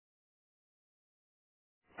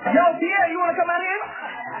Yo, Pierre, you wanna come out here?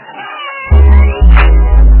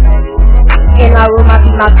 In my room, I be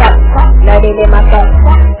my cup, let it in my cup.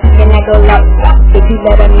 Then I go up, if you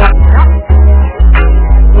let them up.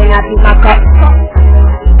 When I be my cup,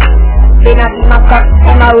 then I be my cup.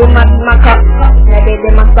 In my room, I be my cup, let it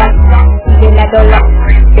in my cup. Then I go up,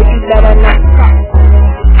 if you let them up.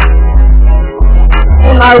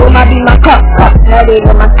 In my room, I be my cup, let it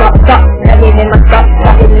in my cup, let it in my cup,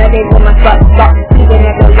 let it in my cup, then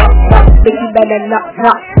I go up, if you let them up.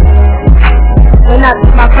 When I be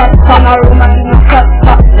my cup, in my room, I be my cup,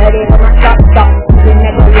 let it in my cup, then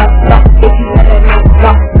I go up, if you let them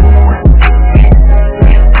up.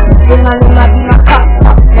 In my room, I be my cup,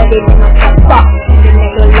 let it in my cup, then I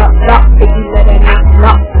go up, if you let them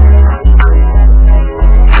up.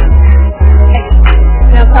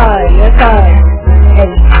 No party, no party.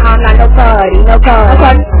 I'm not no party, no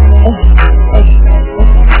party.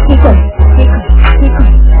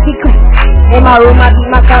 In my room, I be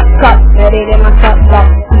my cup, let it in my cup,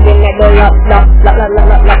 then I go up.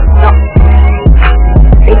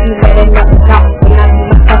 If you let it up, when I be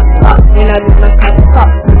my cup, when I be my cup,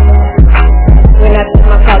 when I be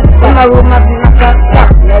my cup. In my room, I be my cup,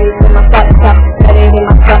 let it in my cup, let it in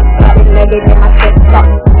my cup, let it in my cup,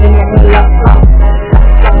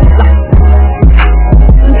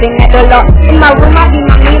 then I go up. In my room, I be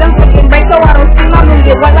my meat, I'm taking break so I don't see my room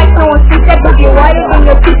get wet like someone street that but get whiter than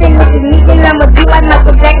your teeth and this is me, then I'ma be like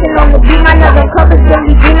Michael Jackson on the beat, my nose covers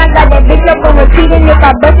Billie Jean, I got that bitch up on the teeth, and if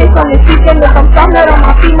I bust it on the street, then if I'm softer on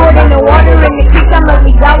my feet more than the water in the creek, I must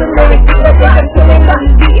be growling lyrics, but if I'm killing on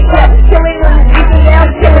the beat, killing on the beat, yeah,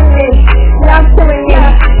 I'm killing it, yeah, I'm killing it,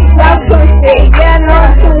 yeah, I'm killing it, yeah, I know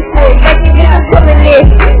I'm killing it, yeah, I'm killing it,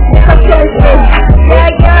 yeah, I'm killing it,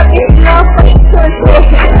 yeah, bitch, you know I'm fucking killing it,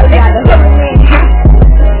 yeah, I'm killing it.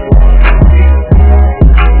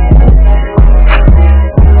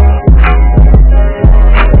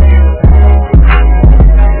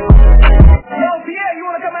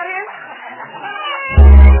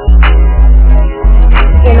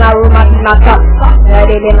 In my room, I be my cup, let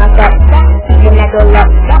it in my cup, then I go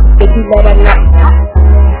up, if you let them up.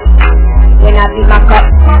 When I be my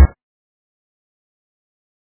cup.